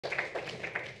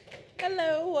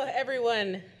Hello,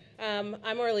 everyone. I'm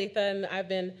Orleatha, and I've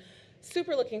been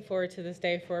super looking forward to this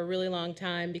day for a really long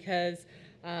time because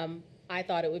I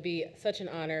thought it would be such an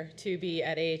honor to be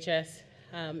at AHS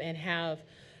and have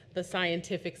the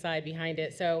scientific side behind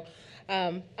it. So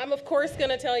I'm, of course, going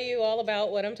to tell you all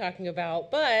about what I'm talking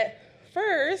about. But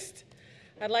first,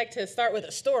 I'd like to start with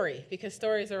a story because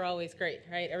stories are always great,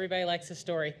 right? Everybody likes a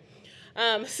story.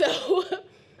 So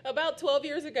about 12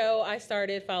 years ago, I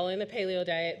started following the paleo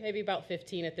diet, maybe about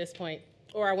 15 at this point,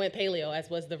 or I went paleo, as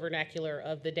was the vernacular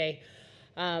of the day.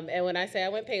 And when I say I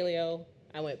went paleo,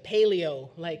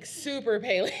 like super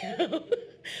paleo.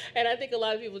 And I think a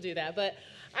lot of people do that. But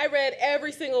I read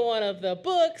every single one of the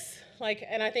books,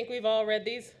 and I think we've all read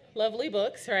these lovely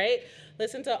books, right?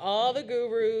 Listened to all the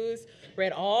gurus,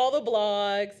 read all the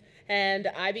blogs, and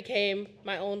I became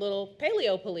my own little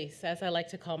paleo police, as I like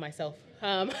to call myself.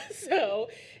 So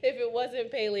if it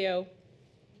wasn't paleo,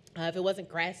 if it wasn't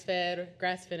grass-fed,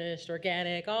 grass-finished,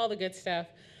 organic, all the good stuff,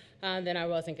 then I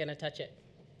wasn't going to touch it.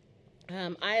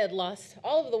 I had lost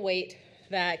all of the weight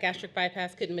that gastric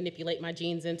bypass couldn't manipulate my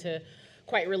genes into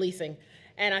quite releasing.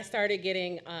 And I started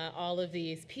getting all of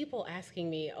these people asking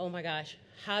me, oh my gosh,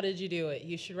 how did you do it?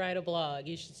 You should write a blog.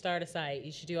 You should start a site.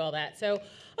 You should do all that. So,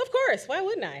 of course, why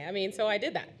wouldn't I? I mean, so I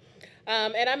did that.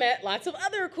 And I met lots of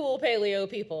other cool paleo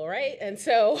people, right? And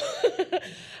so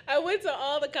I went to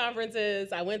all the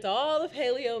conferences. I went to all the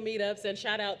paleo meetups, and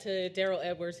shout out to Daryl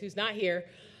Edwards, who's not here,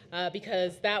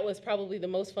 because that was probably the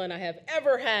most fun I have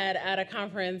ever had at a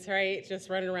conference, right? Just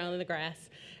running around in the grass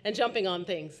and jumping on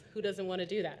things. Who doesn't want to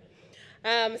do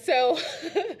that? So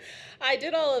I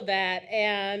did all of that,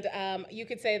 and you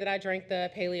could say that I drank the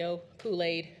paleo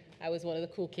Kool-Aid. I was one of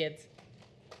the cool kids,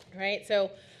 right?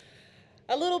 So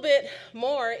a little bit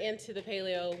more into the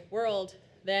paleo world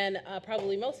than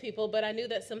probably most people, but I knew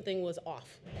that something was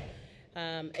off.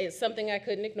 It's something I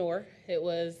couldn't ignore. It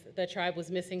was the tribe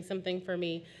was missing something for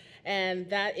me, and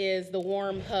that is the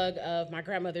warm hug of my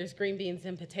grandmother's green beans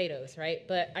and potatoes, right?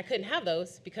 But I couldn't have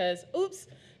those because, oops,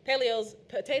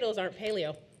 potatoes aren't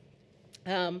paleo.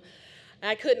 I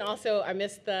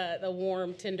missed the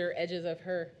warm, tender edges of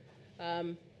her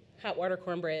hot water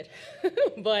cornbread,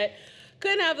 but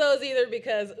couldn't have those either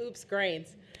because, oops,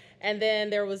 grains. And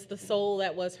then there was the soul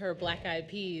that was her black-eyed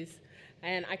peas,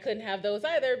 and I couldn't have those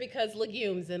either because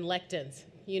legumes and lectins,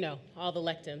 you know, all the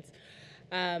lectins.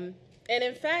 And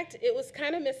in fact, it was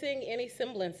kind of missing any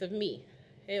semblance of me.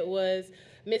 It was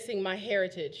missing my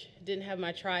heritage. It didn't have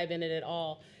my tribe in it at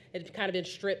all. It had kind of been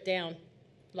stripped down,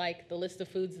 like the list of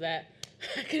foods that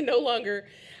I could no longer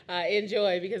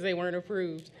enjoy because they weren't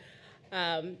approved.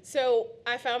 So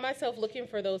I found myself looking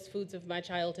for those foods of my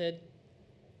childhood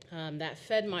that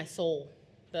fed my soul,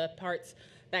 the parts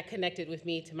that connected with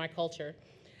me to my culture.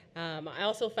 I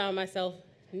also found myself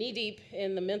knee-deep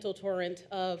in the mental torrent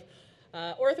of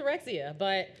orthorexia,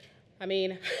 but I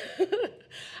mean,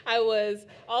 I was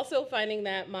also finding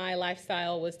that my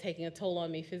lifestyle was taking a toll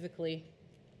on me physically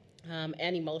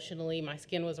and emotionally. My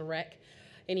skin was a wreck.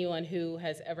 Anyone who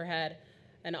has ever had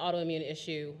an autoimmune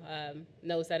issue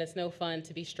knows that it's no fun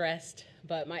to be stressed,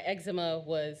 but my eczema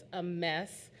was a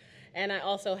mess. And I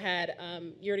also had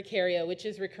urticaria, which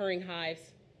is recurring hives.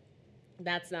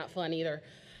 That's not fun either.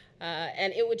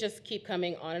 And it would just keep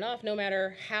coming on and off, no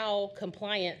matter how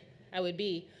compliant I would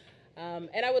be.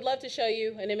 And I would love to show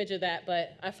you an image of that,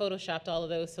 but I photoshopped all of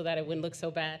those so that it wouldn't look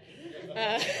so bad.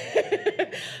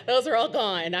 Those are all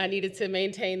gone. I needed to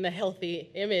maintain the healthy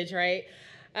image, right?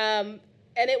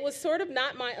 And it was sort of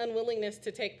not my unwillingness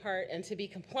to take part and to be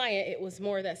compliant. It was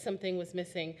more that something was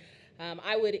missing.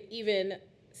 I would even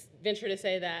venture to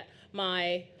say that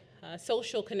my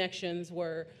social connections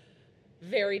were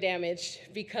very damaged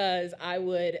because I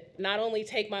would not only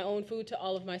take my own food to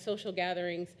all of my social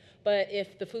gatherings, but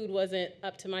if the food wasn't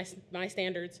up to my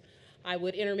standards, I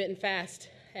would intermittent fast.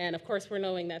 And of course, we're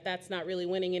knowing that that's not really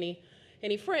winning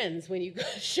any friends when you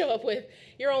show up with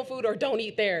your own food or don't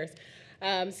eat theirs.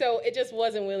 So it just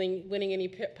wasn't winning any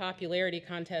popularity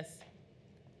contests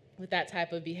with that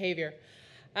type of behavior.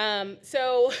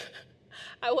 So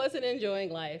I wasn't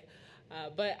enjoying life,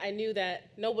 but I knew that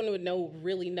no one would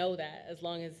really know that as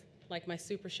long as like my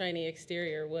super shiny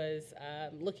exterior was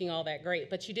looking all that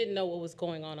great, but you didn't know what was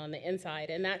going on the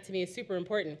inside, and that to me is super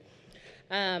important.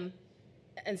 And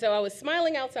so I was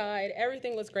smiling outside,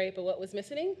 everything was great, but what was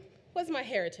missing was my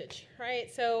heritage,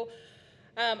 right? So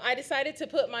I decided to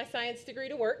put my science degree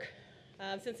to work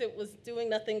since it was doing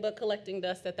nothing but collecting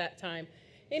dust at that time.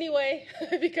 Anyway,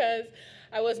 because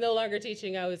I was no longer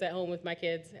teaching, I was at home with my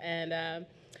kids. And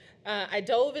I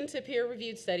dove into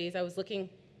peer-reviewed studies. I was looking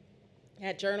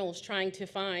at journals trying to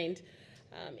find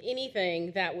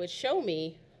anything that would show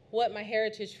me what my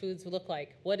heritage foods look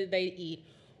like. What did they eat?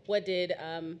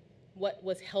 What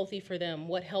was healthy for them?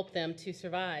 What helped them to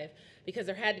survive? Because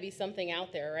there had to be something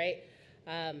out there, right?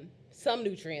 Some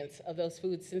nutrients of those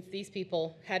foods, since these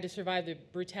people had to survive the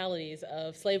brutalities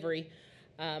of slavery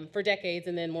for decades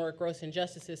and then more gross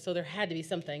injustices. So there had to be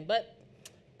something. But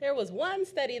there was one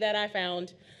study that I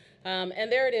found,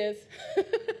 and there it is,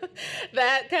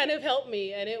 that kind of helped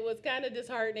me. And it was kind of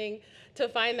disheartening to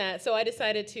find that. So I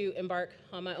decided to embark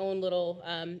on my own little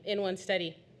N1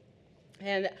 study.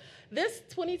 And this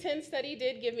 2010 study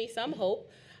did give me some hope.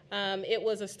 It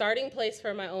was a starting place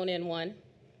for my own N1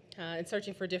 and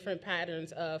searching for different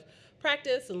patterns of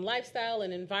practice and lifestyle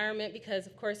and environment, because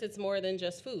of course it's more than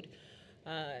just food.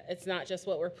 It's not just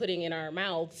what we're putting in our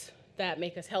mouths that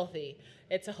make us healthy.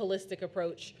 It's a holistic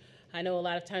approach. I know a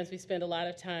lot of times we spend a lot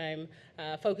of time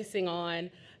focusing on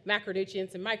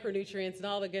macronutrients and micronutrients and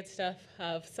all the good stuff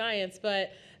of science,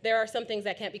 but there are some things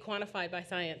that can't be quantified by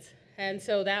science. And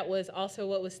so that was also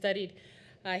what was studied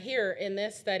here in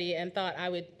this study, and thought I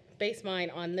would base mine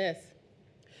on this.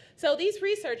 So these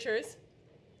researchers,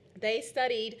 they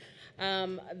studied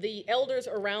the elders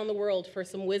around the world for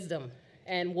some wisdom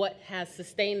and what has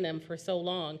sustained them for so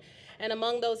long. And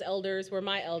among those elders were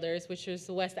my elders, which is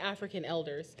the West African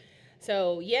elders.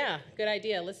 So yeah, good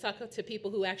idea. Let's talk to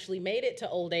people who actually made it to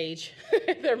old age,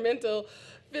 their mental,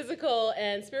 physical,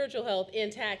 and spiritual health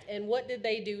intact, and what did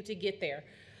they do to get there?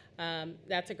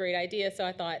 That's a great idea. So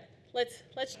I thought,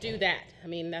 let's do that. I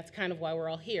mean, that's kind of why we're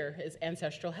all here, is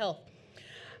ancestral health.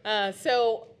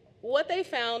 So what they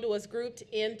found was grouped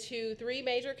into 3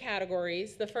 major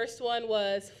categories. The first one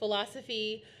was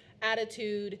philosophy,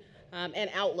 attitude, and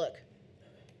outlook.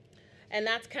 And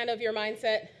that's kind of your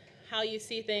mindset, how you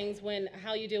see things,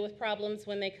 how you deal with problems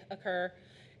when they occur,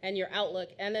 and your outlook.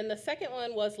 And then the second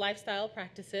one was lifestyle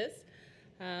practices.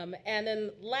 And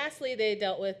then lastly, they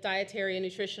dealt with dietary and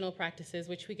nutritional practices,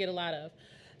 which we get a lot of.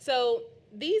 So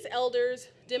these elders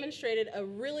demonstrated a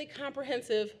really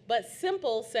comprehensive but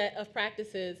simple set of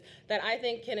practices that I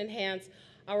think can enhance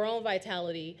our own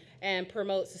vitality and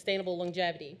promote sustainable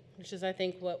longevity, which is, I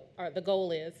think, what the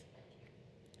goal is.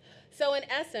 So in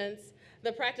essence,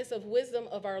 the practice of wisdom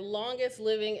of our longest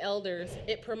living elders,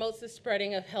 it promotes the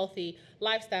spreading of healthy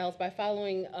lifestyles by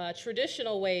following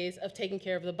traditional ways of taking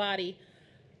care of the body,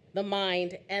 the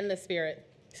mind, and the spirit.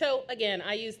 So again,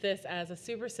 I use this as a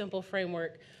super simple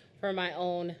framework for my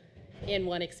own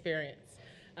N1 experiment.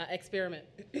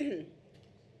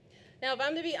 Now, if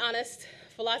I'm to be honest,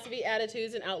 philosophy,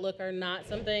 attitudes, and outlook are not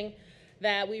something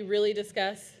that we really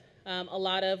discuss a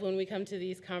lot of when we come to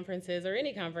these conferences or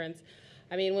any conference.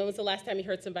 I mean, when was the last time you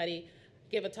heard somebody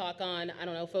give a talk on, I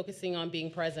don't know, focusing on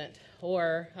being present,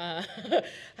 or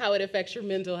how it affects your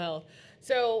mental health?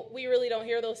 So we really don't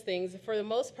hear those things. For the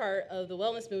most part of the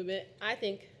wellness movement, I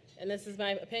think, and this is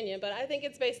my opinion, but I think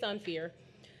it's based on fear.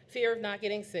 Fear of not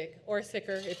getting sick, or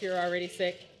sicker if you're already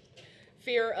sick.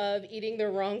 Fear of eating the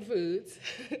wrong foods.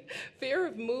 Fear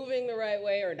of moving the right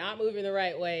way or not moving the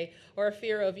right way. Or a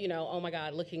fear of, oh my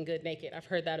God, looking good naked. I've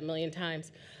heard that a million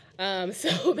times.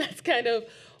 So that's kind of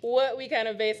what we kind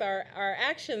of base our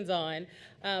actions on.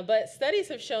 But studies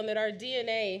have shown that our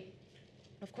DNA,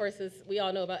 of course, we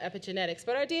all know about epigenetics,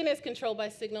 but our DNA is controlled by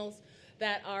signals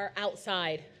that are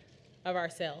outside of our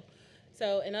cell.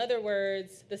 So in other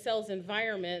words, the cell's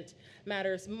environment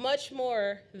matters much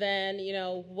more than,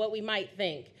 what we might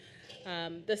think.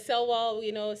 The cell wall,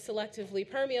 is selectively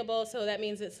permeable, so that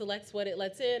means it selects what it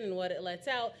lets in and what it lets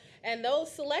out. And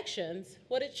those selections,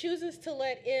 what it chooses to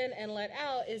let in and let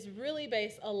out, is really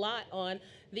based a lot on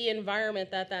the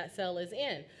environment that cell is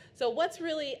in. So what's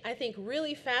really, I think,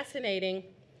 really fascinating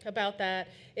about that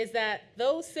is that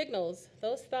those signals,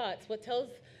 those thoughts, what tells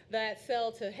that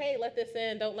cell to, hey, let this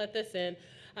in, don't let this in,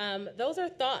 those are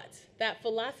thoughts, that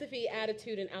philosophy,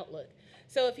 attitude, and outlook.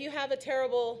 So if you have a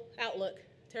terrible outlook,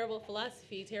 terrible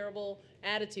philosophy, terrible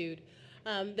attitude,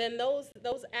 then those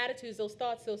attitudes, those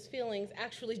thoughts, those feelings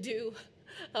actually do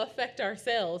affect our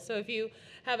cells. So if you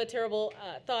have a terrible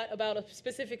thought about a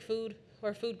specific food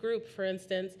or food group, for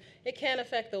instance, it can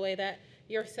affect the way that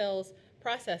your cells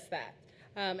process that.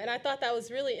 And I thought that was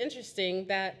really interesting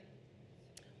that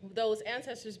those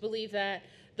ancestors believe that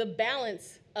the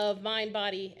balance of mind,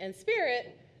 body, and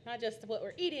spirit, not just what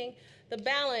we're eating, the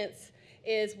balance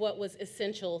is what was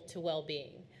essential to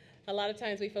well-being. A lot of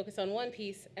times we focus on one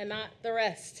piece and not the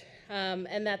rest,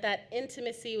 and that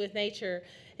intimacy with nature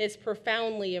is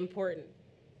profoundly important.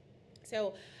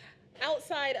 So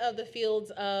outside of the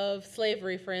fields of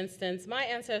slavery, for instance, my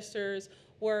ancestors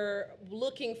were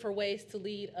looking for ways to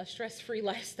lead a stress-free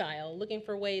lifestyle, looking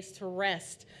for ways to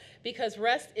rest, because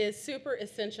rest is super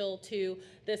essential to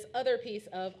this other piece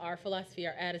of our philosophy,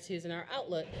 our attitudes, and our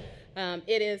outlook.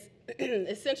 It is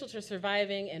essential to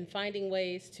surviving, and finding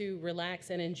ways to relax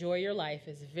and enjoy your life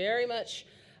is very much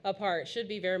a part, should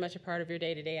be very much a part of your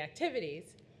day-to-day activities.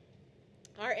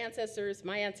 Our ancestors,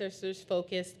 my ancestors,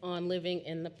 focused on living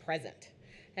in the present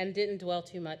and didn't dwell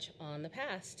too much on the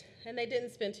past. And they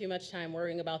didn't spend too much time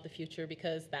worrying about the future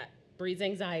because that breeds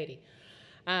anxiety.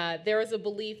 There was a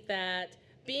belief that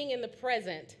being in the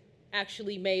present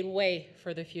actually made way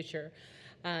for the future.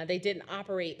 They didn't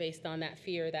operate based on that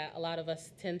fear that a lot of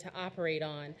us tend to operate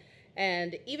on.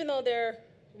 And even though their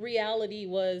reality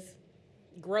was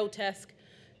grotesque,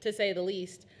 to say the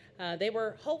least, they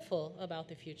were hopeful about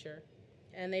the future.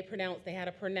 And they had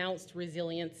a pronounced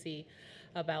resiliency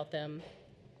about them.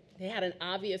 They had an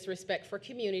obvious respect for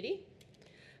community.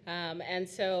 And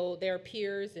so their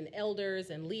peers and elders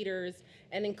and leaders,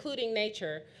 and including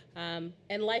nature,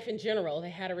 and life in general, they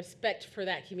had a respect for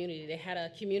that community. They had a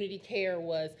community care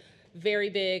was very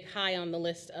big, high on the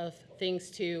list of things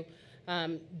to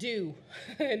do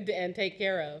and take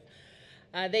care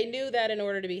of. They knew that in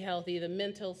order to be healthy, the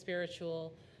mental,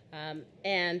 spiritual,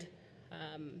 and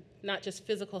not just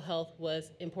physical health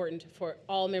was important for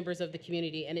all members of the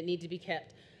community, and it needed to be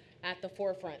kept at the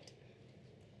forefront.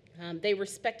 They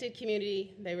respected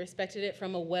community. They respected it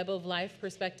from a web of life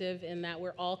perspective, in that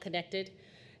we're all connected,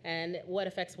 and what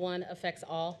affects one affects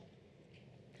all.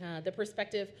 The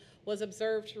perspective was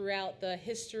observed throughout the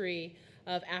history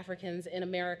of Africans in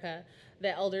America.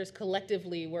 The elders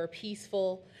collectively were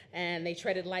peaceful, and they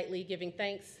treaded lightly, giving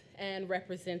thanks and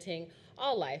representing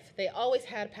all life. They always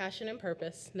had passion and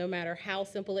purpose, no matter how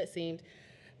simple it seemed.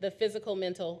 The physical,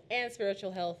 mental, and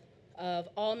spiritual health of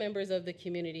all members of the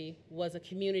community was a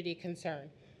community concern.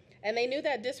 And they knew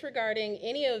that disregarding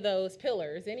any of those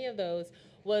pillars, any of those,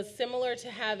 was similar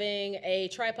to having a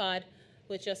tripod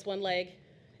with just one leg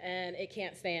and it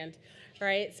can't stand,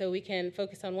 right? So we can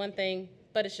focus on one thing,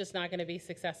 but it's just not going to be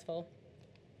successful.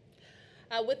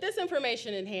 With this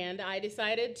information in hand, I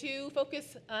decided to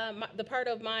focus the part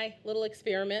of my little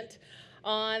experiment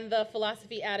on the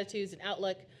philosophy, attitudes, and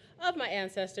outlook of my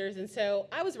ancestors. And so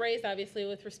I was raised, obviously,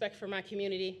 with respect for my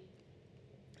community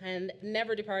and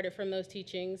never departed from those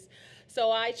teachings.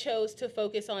 So I chose to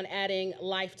focus on adding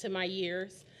life to my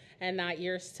years and not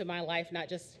years to my life, not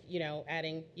just,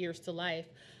 adding years to life,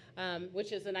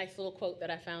 which is a nice little quote that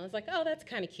I found. It's like, oh, that's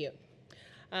kind of cute.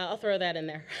 I'll throw that in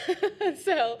there.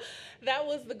 So that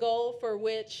was the goal for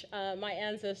which my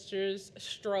ancestors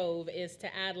strove, is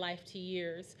to add life to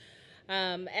years.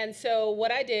 And so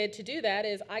what I did to do that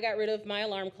is I got rid of my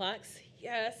alarm clocks.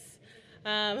 Yes.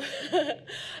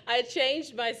 I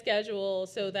changed my schedule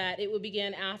so that it would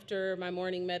begin after my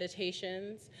morning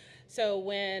meditations. So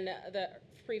when the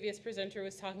previous presenter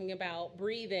was talking about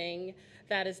breathing,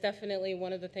 that is definitely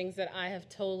one of the things that I have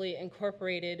totally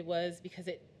incorporated, was because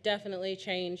it definitely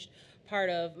changed part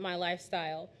of my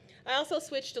lifestyle. I also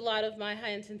switched a lot of my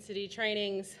high-intensity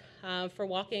trainings for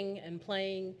walking and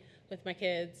playing with my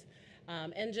kids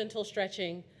and gentle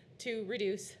stretching to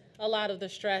reduce a lot of the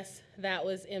stress that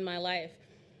was in my life.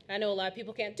 I know a lot of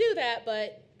people can't do that,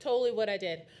 but totally what I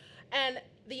did. And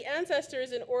the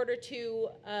ancestors, in order to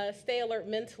stay alert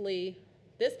mentally,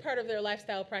 this part of their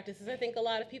lifestyle practices, I think a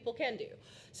lot of people can do.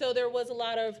 So there was a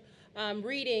lot of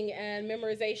reading and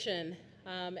memorization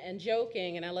and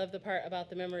joking, and I love the part about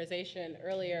the memorization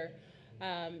earlier,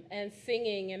 and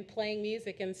singing and playing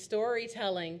music and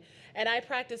storytelling. And I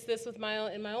practice this with in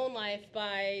my own life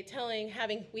by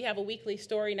we have a weekly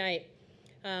story night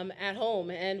at home,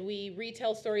 and we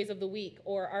retell stories of the week,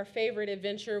 or our favorite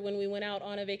adventure when we went out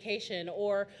on a vacation,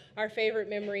 or our favorite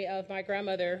memory of my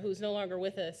grandmother who's no longer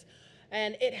with us.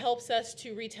 And it helps us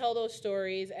to retell those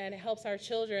stories, and it helps our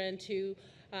children to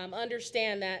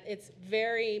understand that it's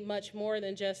very much more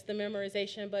than just the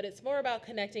memorization, but it's more about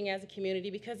connecting as a community,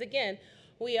 because again,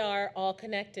 we are all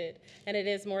connected, and it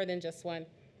is more than just one.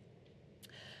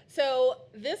 So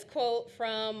this quote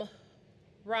from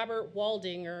Robert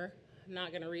Waldinger, I'm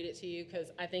not going to read it to you because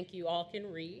I think you all can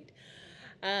read,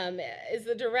 is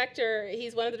the director.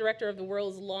 He's one of the director of the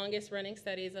world's longest running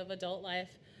studies of adult life.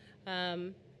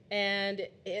 And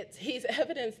he's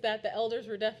evidence that the elders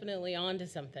were definitely onto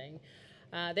something.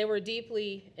 They were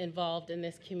deeply involved in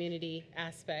this community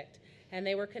aspect, and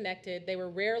they were connected. They were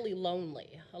rarely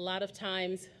lonely. A lot of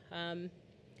times,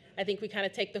 I think we kind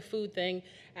of take the food thing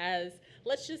as,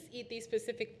 let's just eat these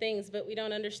specific things, but we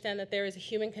don't understand that there is a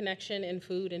human connection in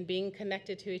food, and being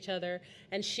connected to each other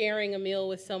and sharing a meal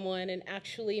with someone and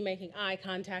actually making eye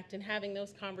contact and having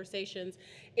those conversations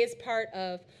is part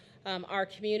of our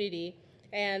community.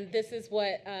 And this is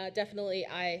what definitely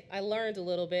I learned a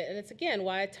little bit. And it's, again,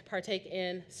 why I partake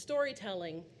in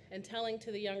storytelling and telling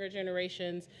to the younger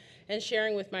generations and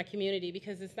sharing with my community,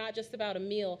 because it's not just about a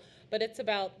meal, but it's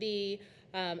about the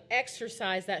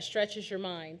exercise that stretches your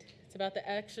mind. It's about the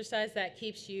exercise that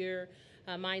keeps your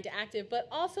mind active, but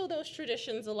also those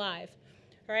traditions alive.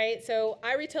 All right, so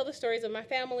I retell the stories of my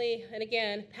family, and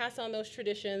again, pass on those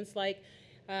traditions like,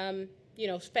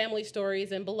 family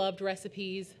stories and beloved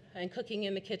recipes and cooking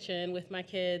in the kitchen with my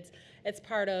kids. It's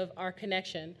part of our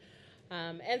connection.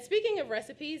 And speaking of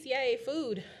recipes, yay,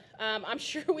 food. I'm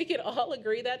sure we could all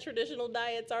agree that traditional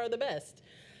diets are the best.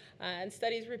 And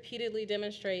studies repeatedly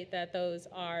demonstrate that those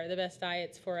are the best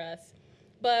diets for us.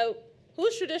 But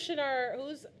whose tradition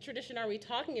are we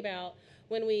talking about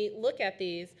when we look at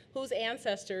these? Whose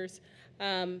ancestors?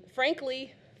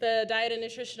 Frankly, the diet and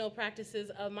nutritional practices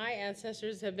of my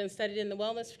ancestors have been studied in the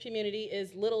wellness community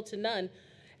is little to none,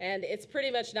 and it's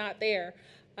pretty much not there.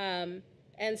 And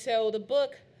so the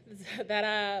book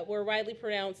that were widely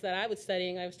pronounced that I was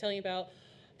studying, I was telling you about,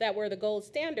 that were the gold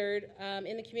standard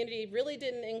in the community, really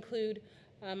didn't include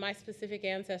my specific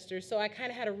ancestors. So I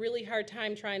kind of had a really hard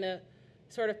time trying to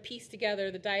sort of piece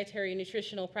together the dietary and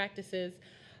nutritional practices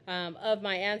of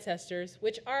my ancestors,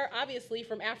 which are obviously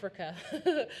from Africa.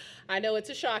 I know it's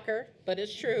a shocker, but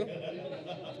it's true.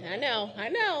 I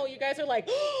know. You guys are like,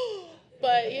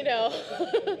 but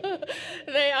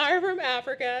they are from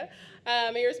Africa.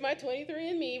 Here's my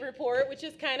 23andMe report, which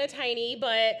is kind of tiny,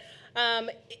 but I'm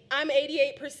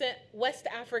 88% West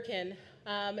African.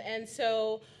 And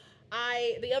so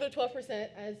the other 12%,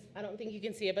 as I don't think you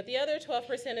can see it, but the other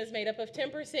 12% is made up of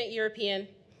 10% European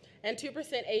and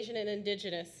 2% Asian and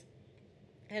indigenous.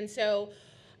 And so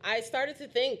I started to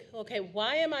think, okay,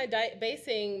 why am I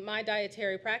basing my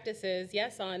dietary practices,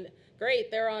 yes,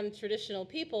 they're on traditional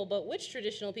people, but which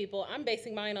traditional people? I'm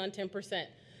basing mine on 10%.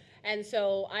 And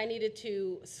so I needed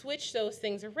to switch those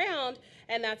things around,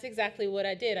 and that's exactly what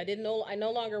I did. I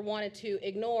no longer wanted to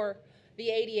ignore the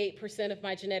 88% of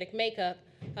my genetic makeup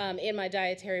in my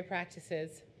dietary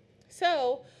practices.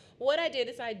 So what I did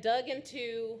is I dug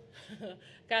into,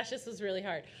 gosh, this was really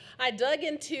hard. I dug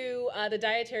into the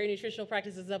dietary nutritional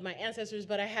practices of my ancestors,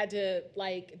 but I had to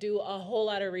do a whole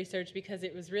lot of research because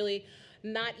it was really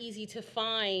not easy to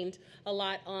find a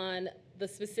lot on the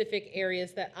specific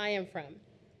areas that I am from.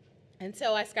 And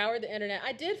so I scoured the internet.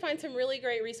 I did find some really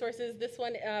great resources. This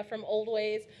one from Old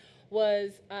Ways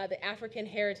was the African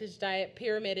Heritage Diet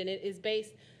Pyramid, and it is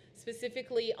based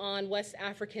specifically on West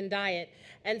African diet.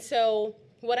 And so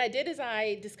what I did is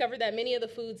I discovered that many of the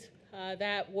foods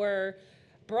that were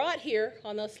brought here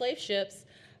on those slave ships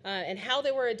and how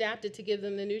they were adapted to give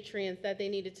them the nutrients that they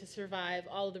needed to survive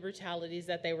all of the brutalities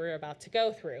that they were about to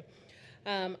go through.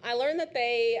 I learned that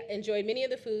they enjoyed many of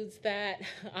the foods that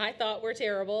I thought were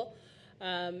terrible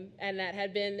and that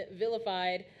had been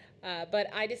vilified, but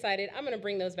I decided I'm going to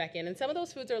bring those back in. And some of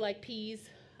those foods are like peas,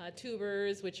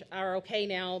 tubers, which are okay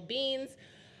now, beans,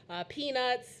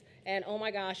 peanuts, and oh my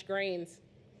gosh, grains.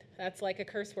 That's like a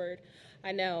curse word,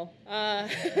 I know.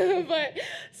 But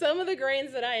some of the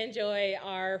grains that I enjoy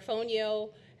are fonio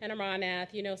and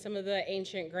amaranath, some of the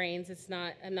ancient grains.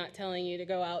 I'm not telling you to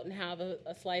go out and have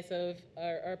a slice of,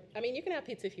 you can have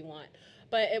pizza if you want,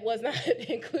 but it was not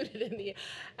included in the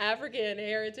African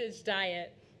heritage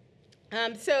diet.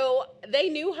 So they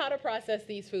knew how to process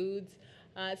these foods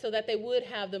so that they would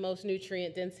have the most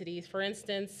nutrient densities. For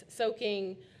instance,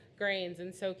 soaking grains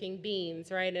and soaking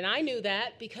beans, right? And I knew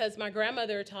that because my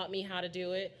grandmother taught me how to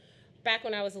do it back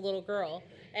when I was a little girl.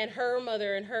 And her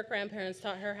mother and her grandparents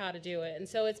taught her how to do it. And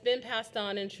so it's been passed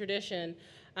on in tradition.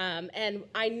 And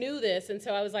I knew this, and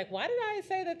so I was like, why did I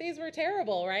say that these were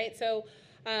terrible, right? So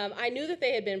I knew that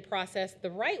they had been processed the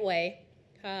right way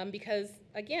because,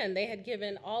 again, they had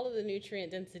given all of the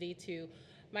nutrient density to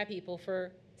my people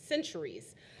for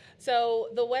centuries. So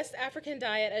the West African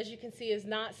diet, as you can see, is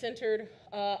not centered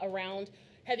around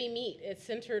heavy meat. It's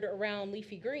centered around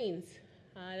leafy greens.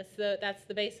 That's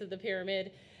the base of the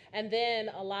pyramid. And then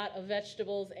a lot of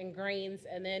vegetables and grains,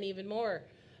 and then even more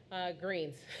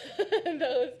greens.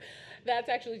 That's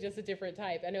actually just a different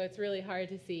type. I know it's really hard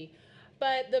to see.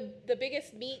 But the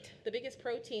biggest meat, the biggest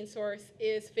protein source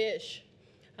is fish.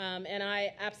 And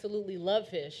I absolutely love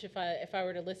fish. If I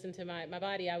were to listen to my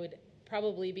body, I would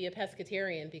probably be a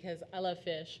pescatarian because I love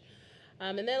fish.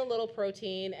 And then a little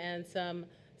protein and some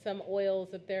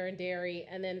oils up there and dairy,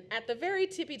 and then at the very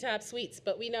tippy top, sweets.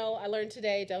 But we know, I learned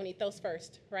today, don't eat those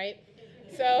first, right?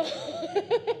 So,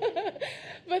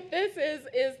 but this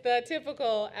is the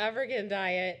typical African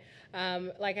diet,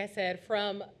 like I said,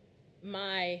 from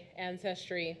my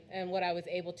ancestry and what I was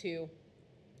able to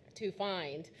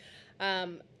find.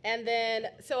 And then,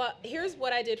 so here's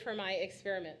what I did for my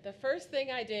experiment. The first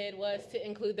thing I did was to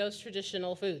include those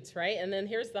traditional foods, right? And then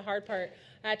here's the hard part.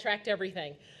 I tracked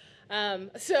everything.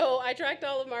 So I tracked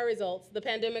all of my results. The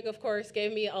pandemic, of course,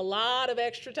 gave me a lot of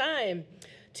extra time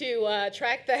to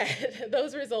track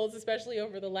those results, especially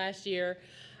over the last year.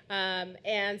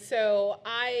 And so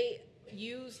I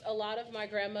used a lot of my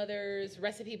grandmother's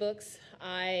recipe books.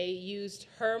 I used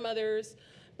her mother's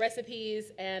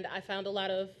recipes, and I found a lot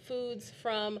of foods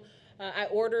from, I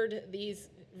ordered these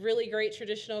really great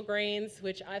traditional grains,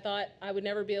 which I thought I would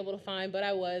never be able to find, but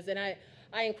I was, and I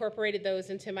incorporated those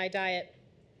into my diet.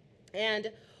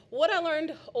 And what I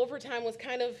learned over time was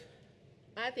kind of,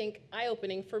 I think,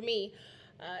 eye-opening for me,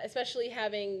 especially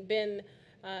having been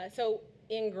so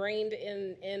ingrained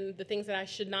in the things that I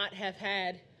should not have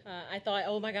had. I thought,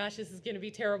 oh my gosh, this is going to be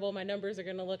terrible. My numbers are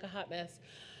going to look a hot mess.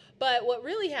 But what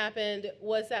really happened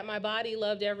was that my body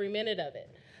loved every minute of it.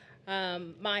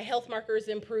 My health markers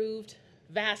improved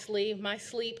vastly. My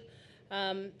sleep,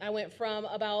 I went from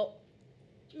about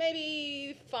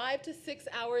maybe 5 to 6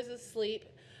 hours of sleep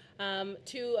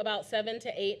to about 7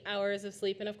 to 8 hours of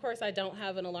sleep. And of course, I don't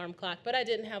have an alarm clock, but I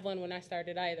didn't have one when I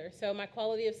started either. So my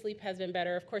quality of sleep has been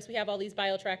better. Of course, we have all these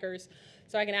bio trackers,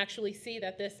 so I can actually see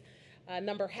that this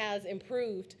number has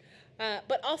improved.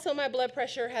 But also my blood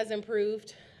pressure has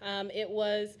improved.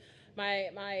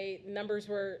 My numbers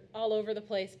were all over the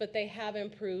place, but they have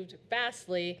improved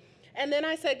vastly. And then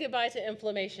I said goodbye to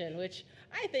inflammation, which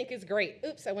I think is great.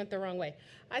 Oops, I went the wrong way.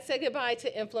 I said goodbye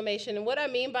to inflammation. And what I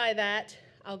mean by that,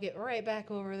 I'll get right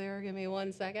back over there. Give me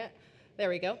 1 second. There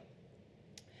we go.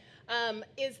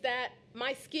 Is that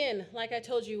my skin, like I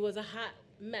told you, was a hot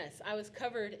mess. I was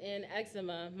covered in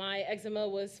eczema. My eczema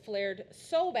was flared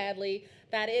so badly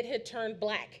that it had turned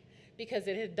black because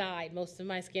it had died. Most of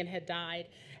my skin had died.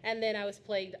 And then I was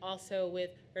plagued also with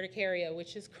urticaria,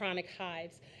 which is chronic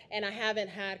hives. And I haven't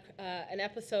had an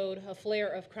episode, a flare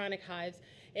of chronic hives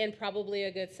in probably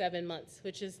a good 7 months,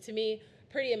 which is to me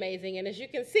pretty amazing. And as you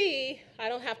can see, I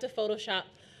don't have to Photoshop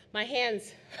my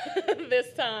hands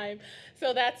this time.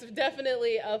 So that's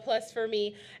definitely a plus for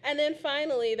me. And then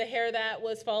finally, the hair that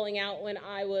was falling out when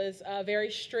I was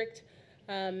very strict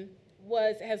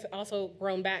has also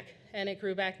grown back. And it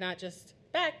grew back not just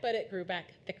back, but it grew back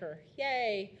thicker.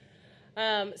 Yay.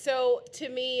 So to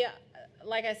me,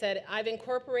 like I said, I've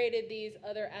incorporated these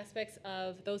other aspects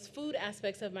of those food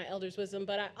aspects of my elder's wisdom,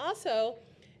 but I also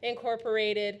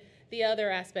incorporated the other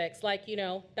aspects, like, you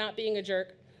know, not being a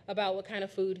jerk about what kind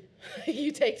of food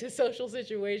you take to social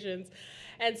situations.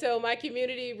 And so my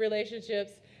community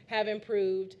relationships have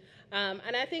improved.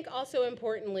 And I think also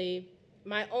importantly,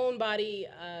 my own body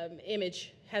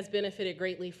image has benefited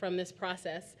greatly from this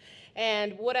process.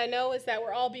 And what I know is that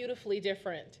we're all beautifully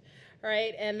different,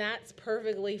 right? And that's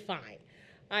perfectly fine.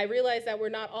 I realize that we're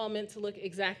not all meant to look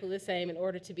exactly the same in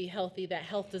order to be healthy, that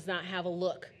health does not have a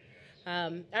look.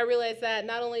 I realize that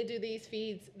not only do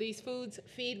these foods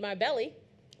feed my belly,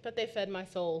 but they fed my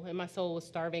soul, and my soul was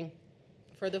starving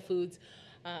for the foods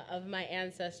of my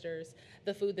ancestors,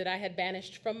 the food that I had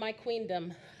banished from my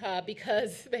queendom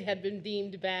because they had been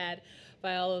deemed bad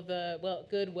by all of the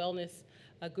good wellness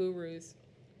gurus.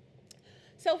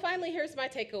 So finally, here's my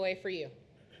takeaway for you.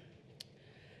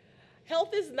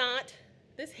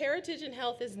 This heritage and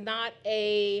health is not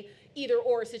a either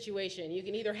or situation. You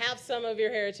can either have some of your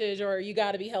heritage or you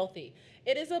gotta be healthy.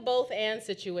 It is a both and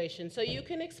situation. So you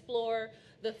can explore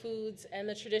the foods and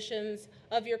the traditions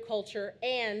of your culture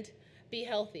and be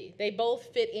healthy. They both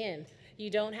fit in.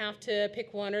 You don't have to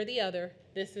pick one or the other.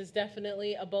 This is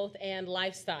definitely a both and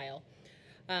lifestyle.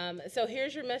 So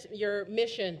here's your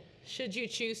mission, should you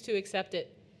choose to accept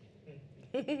it.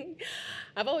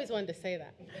 I've always wanted to say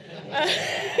that.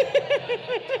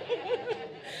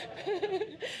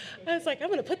 I was like, I'm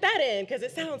gonna put that in because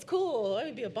it sounds cool. Let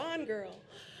me be a Bond girl.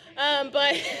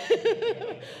 But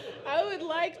I would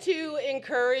like to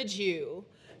encourage you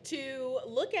to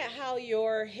look at how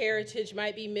your heritage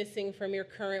might be missing from your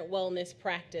current wellness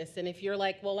practice. And if you're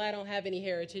like, well, I don't have any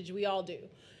heritage, we all do.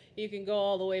 You can go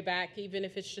all the way back, even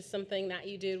if it's just something that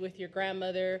you did with your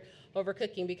grandmother over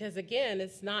cooking, because again,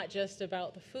 it's not just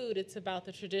about the food, it's about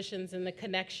the traditions and the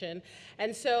connection.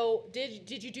 And so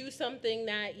did you do something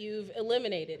that you've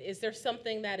eliminated? Is there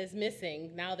something that is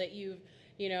missing now that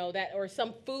or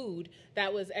some food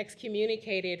that was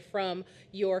excommunicated from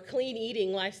your clean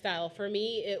eating lifestyle? For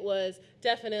me, it was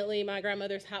definitely my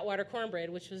grandmother's hot water cornbread,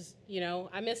 which was,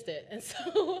 I missed it. And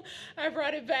so I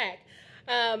brought it back.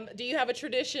 Do you have a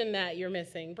tradition that you're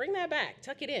missing? Bring that back,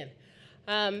 tuck it in.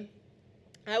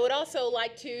 I would also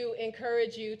like to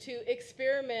encourage you to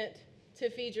experiment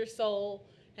to feed your soul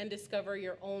and discover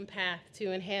your own path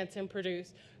to enhance and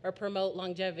produce or promote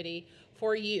longevity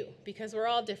for you, because we're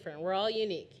all different, we're all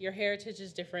unique. Your heritage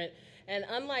is different, and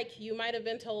unlike you might have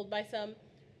been told by some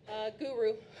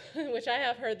guru, which I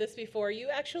have heard this before, you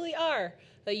actually are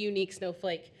a unique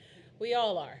snowflake. We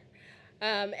all are.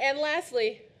 And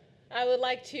lastly, I would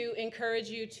like to encourage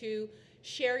you to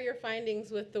share your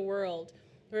findings with the world.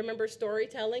 Remember,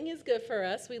 storytelling is good for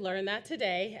us. We learned that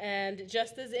today. And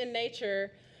just as in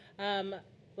nature,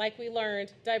 like we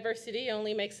learned, diversity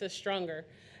only makes us stronger.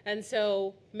 And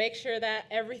so make sure that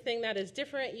everything that is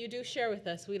different you do share with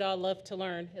us. We'd all love to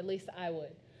learn. At least I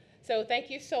would. So thank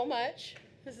you so much.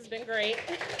 This has been great.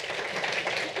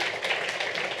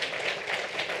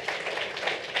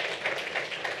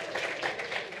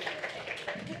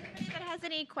 Anybody that has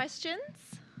any questions?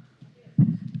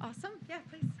 Awesome. Yeah,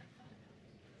 please.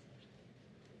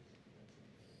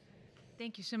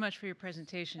 Thank you so much for your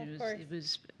presentation. Of course. It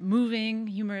was moving,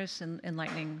 humorous, and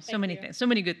enlightening. So many things, so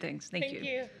many good things. Thank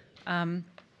you. I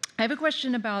have a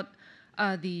question about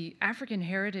the African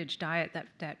heritage diet.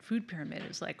 That food pyramid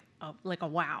is like a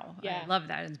wow. Yeah. I love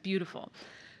that. It's beautiful.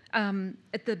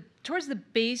 Towards the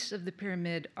base of the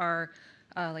pyramid are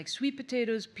like sweet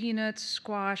potatoes, peanuts,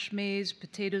 squash, maize,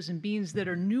 potatoes, and beans that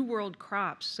are New World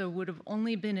crops. So would have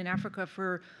only been in Africa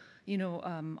for,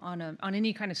 on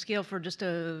any kind of scale for just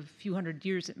a few hundred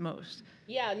years at most.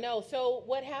 Yeah, no. So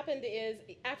what happened is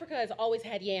Africa has always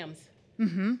had yams,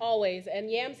 always, and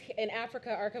yams in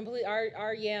Africa are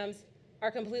our yams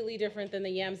are completely different than the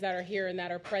yams that are here and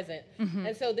that are present.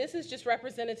 And so this is just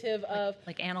representative of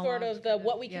like analogs, sort of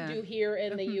what we can yeah. do here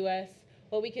in the U.S.,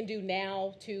 what we can do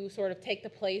now to sort of take the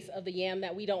place of the yam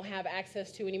that we don't have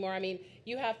access to anymore. I mean,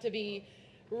 you have to be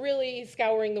really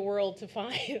scouring the world to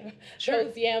find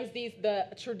those yams,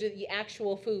 the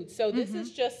actual food. So this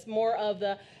is just more of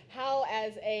the how,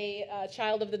 as a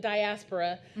child of the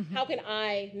diaspora, how can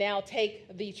I now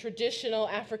take the traditional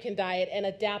African diet and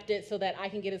adapt it so that I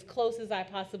can get as close as I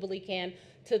possibly can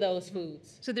to those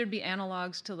foods. So there'd be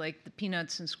analogs to like the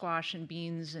peanuts and squash and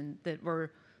beans and that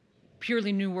were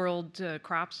purely New World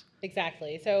crops?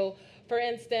 Exactly. So for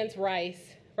instance,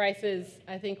 rice.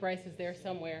 I think rice is there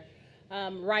somewhere.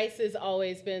 Rice has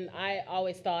always been, I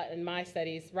always thought in my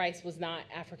studies, rice was not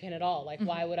African at all. Like,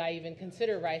 why would I even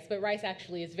consider rice? But rice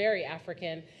actually is very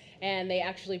African, and they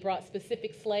actually brought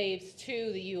specific slaves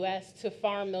to the U.S. to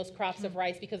farm those crops of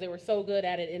rice because they were so good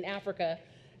at it in Africa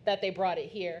that they brought it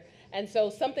here. And so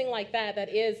something like that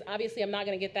is, obviously I'm not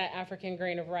going to get that African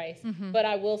grain of rice, but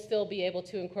I will still be able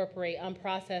to incorporate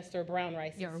unprocessed or brown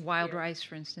rice. Yeah, or wild rice,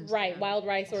 for instance. Right, wild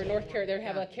rice, or North Carolina, they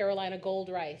have a Carolina gold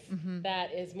rice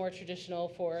that is more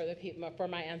traditional for the people, for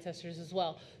my ancestors as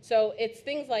well. So it's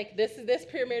things like this. This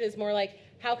pyramid is more like,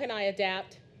 how can I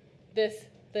adapt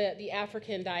the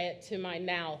African diet to my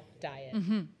now diet?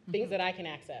 Things that I can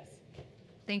access.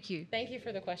 Thank you. Thank you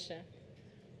for the question.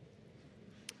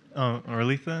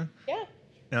 Orleatha?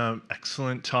 Yeah.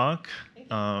 Excellent talk.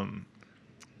 And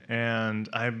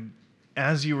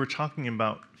as you were talking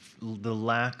about the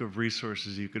lack of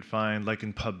resources you could find, like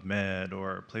in PubMed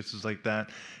or places like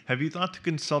that, have you thought to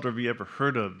consult, or have you ever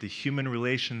heard of the Human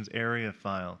Relations Area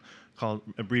File, called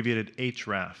abbreviated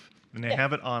HRAF? And they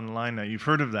have it online now. You've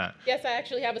heard of that? Yes, I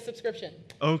actually have a subscription.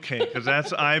 Okay, because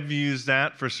I've used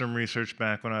that for some research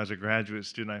back when I was a graduate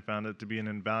student. I found it to be an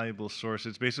invaluable source.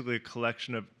 It's basically a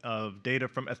collection of data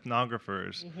from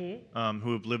ethnographers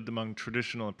who have lived among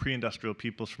traditional and pre-industrial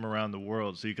peoples from around the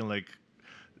world. So you can like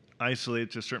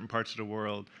isolate to certain parts of the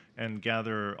world and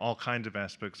gather all kinds of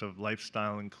aspects of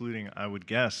lifestyle, including, I would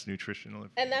guess, nutritional.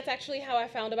 And that's actually how I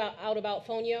found out about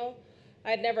fonio.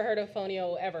 I'd never heard of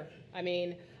fonio ever. I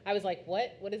mean, I was like,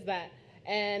 what? What is that?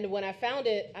 And when I found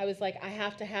it, I was like, I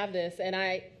have to have this. And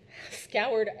I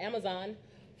scoured Amazon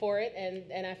for it,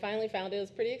 and I finally found it. It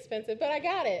was pretty expensive, but I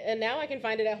got it. And now I can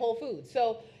find it at Whole Foods.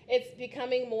 So it's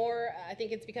becoming more, I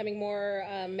think it's becoming more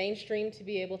mainstream to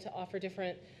be able to offer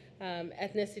different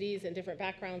ethnicities and different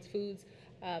backgrounds, foods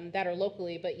that are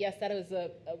locally. But yes, that is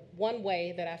one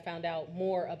way that I found out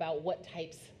more about what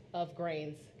types of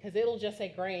grains. Because it'll just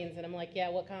say grains, and I'm like, yeah,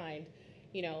 what kind?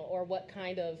 Or what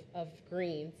kind of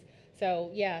greens.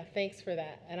 So yeah, thanks for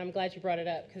that. And I'm glad you brought it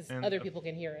up because other people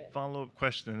can hear it. Follow-up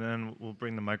question, and then we'll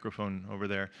bring the microphone over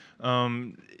there.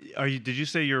 Did you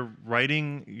say you're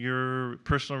writing your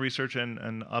personal research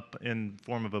and up in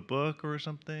form of a book or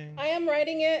something? I am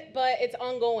writing it, but it's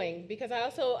ongoing because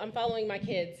I'm following my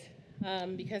kids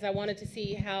because I wanted to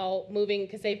see how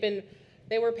because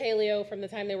they were paleo from the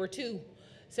time they were 2.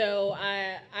 So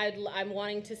I'm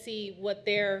wanting to see what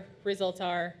their results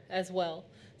are as well.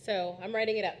 So I'm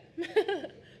writing it up. I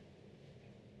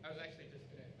was actually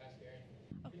just going to ask Aaron,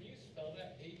 can you spell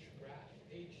that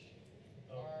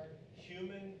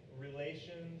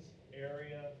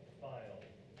area file.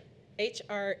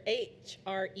 HREFS.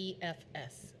 Oh,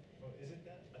 is it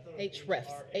that? I thought it was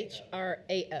HREFS.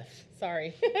 HRAF.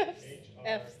 Sorry.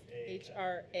 F.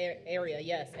 HR area.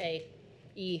 Yes. A.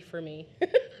 E for me. Okay,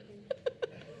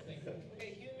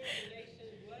 human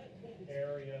relations, what?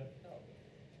 Area Oh,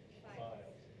 files.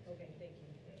 okay, thank you.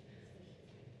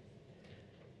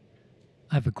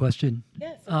 I have a question.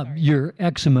 Yes. I'm sorry. Your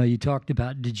eczema you talked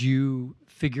about, did you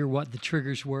figure what the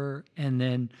triggers were and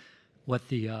then what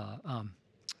the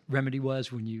remedy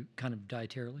was when you kind of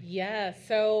dietarily? Yeah,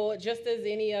 so just as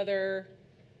any other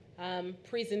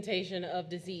presentation of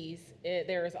disease,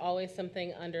 there is always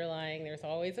something underlying. There's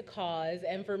always a cause.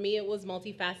 And for me, it was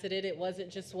multifaceted. It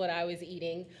wasn't just what I was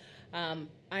eating. I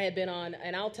had been on,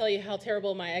 and I'll tell you how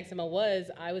terrible my eczema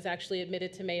was. I was actually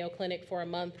admitted to Mayo Clinic for a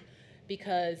month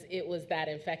because it was that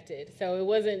infected. So it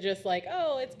wasn't just like,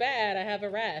 oh, it's bad, I have a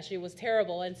rash. It was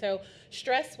terrible. And so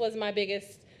stress was my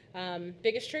biggest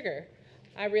trigger.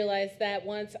 I realized that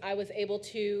once I was able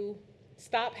to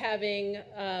stop having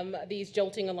these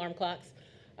jolting alarm clocks,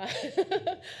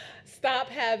 stop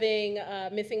having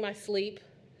missing my sleep,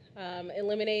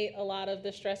 eliminate a lot of the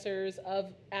stressors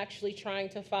of actually trying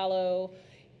to follow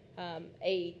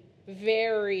a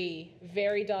very,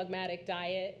 very dogmatic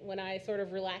diet. When I sort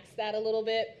of relaxed that a little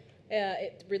bit,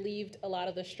 it relieved a lot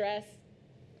of the stress.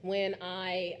 When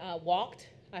I walked,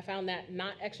 I found that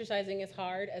not exercising as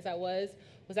hard as I was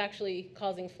actually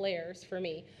causing flares for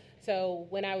me. So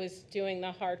when I was doing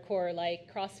the hardcore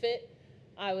like CrossFit,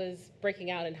 I was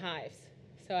breaking out in hives.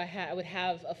 So I would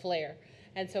have a flare.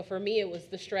 And so for me, it was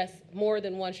the stress, more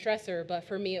than one stressor, but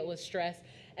for me, it was stress.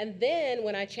 And then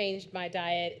when I changed my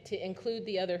diet to include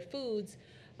the other foods,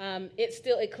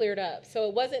 it cleared up. So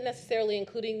it wasn't necessarily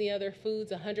including the other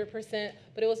foods 100%,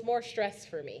 but it was more stress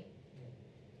for me.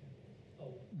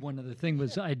 One other thing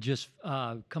was I just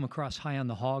come across High on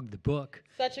the Hog, the book,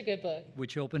 Such a good book.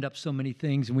 which opened up so many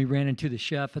things. And we ran into the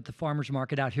chef at the farmer's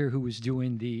market out here who was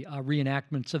doing the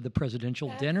reenactments of the presidential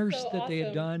That's dinners so that they had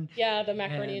awesome. done. Yeah, the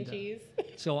macaroni and And, cheese.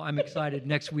 So I'm excited.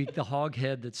 Next week, the hog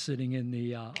head that's sitting in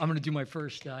the, I'm going to do my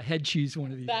first head cheese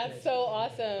one of these That's days. so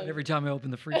awesome. But every time I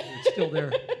open the freezer, it's still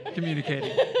there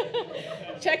communicating.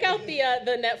 Check out the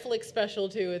Netflix special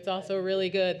too. It's also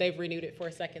really good. They've renewed it for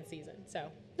a second season.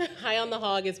 So High on the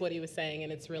Hog is what he was saying,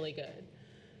 and it's really good.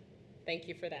 Thank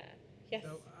you for that. Yes.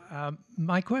 So,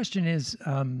 my question is,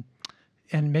 and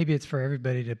maybe it's for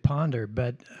everybody to ponder,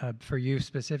 but for you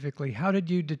specifically, how did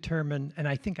you determine, and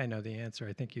I think I know the answer,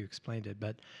 I think you explained it,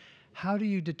 but how do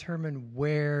you determine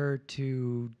where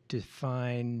to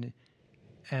define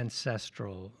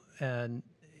ancestral? And,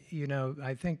 you know,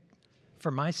 I think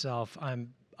for myself,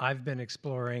 I've been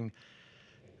exploring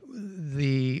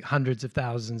the hundreds of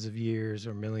thousands of years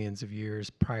or millions of years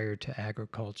prior to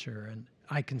agriculture. And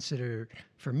I consider,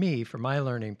 for me, for my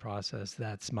learning process,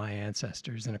 that's my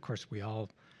ancestors. And of course, we all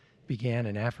began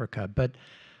in Africa. But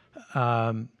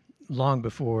long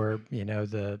before, you know,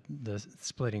 the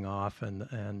splitting off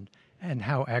and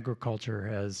how agriculture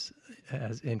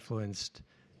has influenced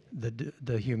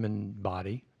the human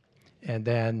body, and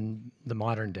then the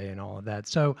modern day and all of that.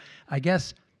 So I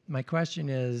guess my question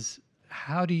is,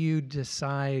 how do you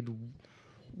decide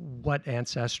what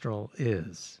ancestral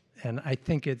is? And I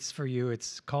think it's for you,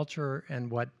 it's culture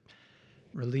and what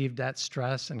relieved that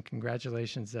stress. And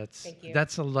congratulations, Thank you.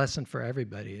 that's a lesson for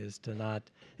everybody, is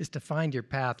to find your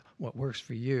path, what works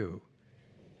for you.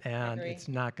 And agree. it's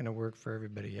not going to work for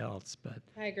everybody else. But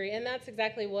I agree, and that's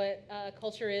exactly what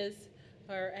culture is,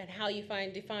 and how you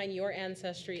define your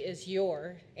ancestry is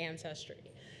your ancestry.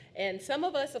 And some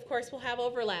of us, of course, will have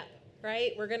overlap,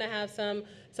 right? We're gonna have some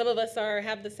of us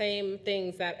have the same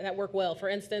things that work well. For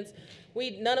instance,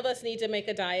 none of us need to make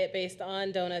a diet based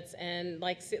on donuts, and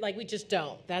like we just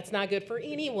don't. That's not good for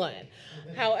anyone.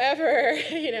 However,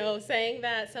 you know, saying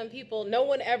that some people, no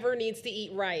one ever needs to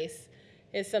eat rice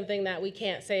is something that we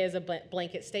can't say as a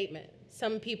blanket statement.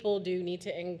 Some people do need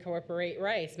to incorporate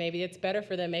rice. Maybe it's better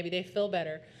for them. Maybe they feel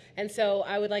better. And so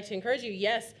I would like to encourage you,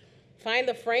 yes, find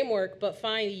the framework, but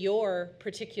find your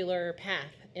particular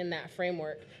path in that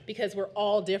framework, because we're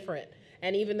all different.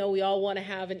 And even though we all want to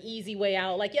have an easy way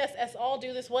out, like, yes, let's all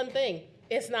do this one thing.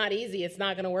 It's not easy. It's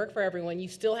not going to work for everyone. You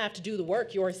still have to do the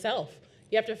work yourself.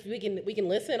 You have to, we can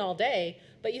listen all day,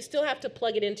 but you still have to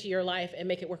plug it into your life and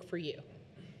make it work for you.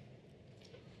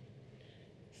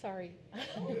 Sorry. And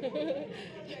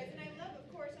I love, of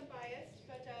course, I'm biased,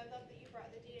 but I love that you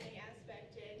brought the DNA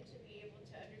aspect in to be able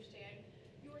to understand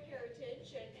your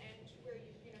heritage and where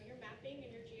your mapping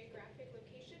and your geographic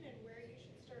location and where you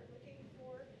should start looking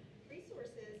for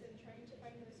resources and trying to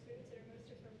find those foods that are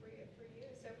most appropriate for you.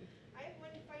 So I have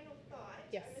one final thought.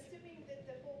 Yes. I'm assuming that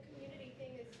the whole community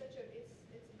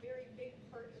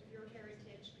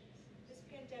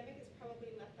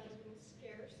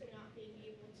scarce and not being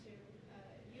able to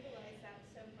utilize that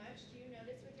so much. Do you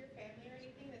notice with your family or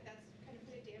anything that that's kind of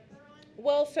put a damper on?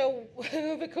 Well, so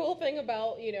the cool thing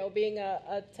about, being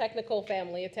a technical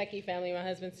family, a techie family, my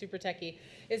husband's super techie,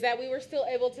 is that we were still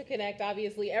able to connect.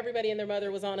 Obviously, everybody and their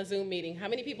mother was on a Zoom meeting. How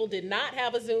many people did not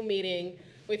have a Zoom meeting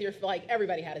with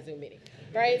everybody had a Zoom meeting,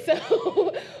 right?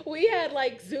 So we had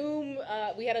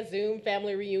we had a Zoom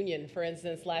family reunion, for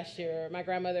instance, last year.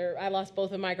 I lost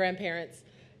both of my grandparents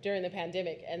during the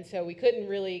pandemic, and so we couldn't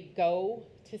really go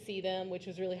to see them, which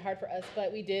was really hard for us,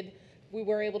 but we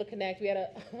were able to connect. We had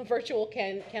a virtual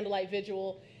candlelight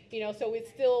vigil, so it's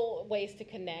still ways to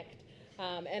connect.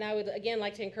 And I would, again,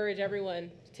 like to encourage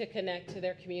everyone to connect to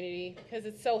their community because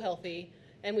it's so healthy.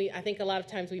 And I think a lot of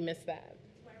times we miss that.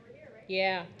 That's why we're here, right?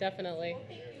 Yeah, definitely. Well,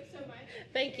 thank you so much.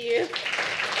 Thank you.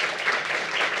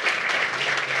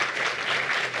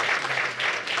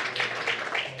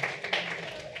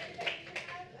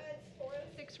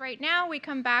 Right now, we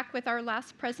come back with our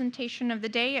last presentation of the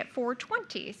day at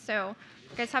 4:20. So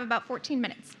you guys have about 14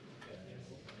 minutes.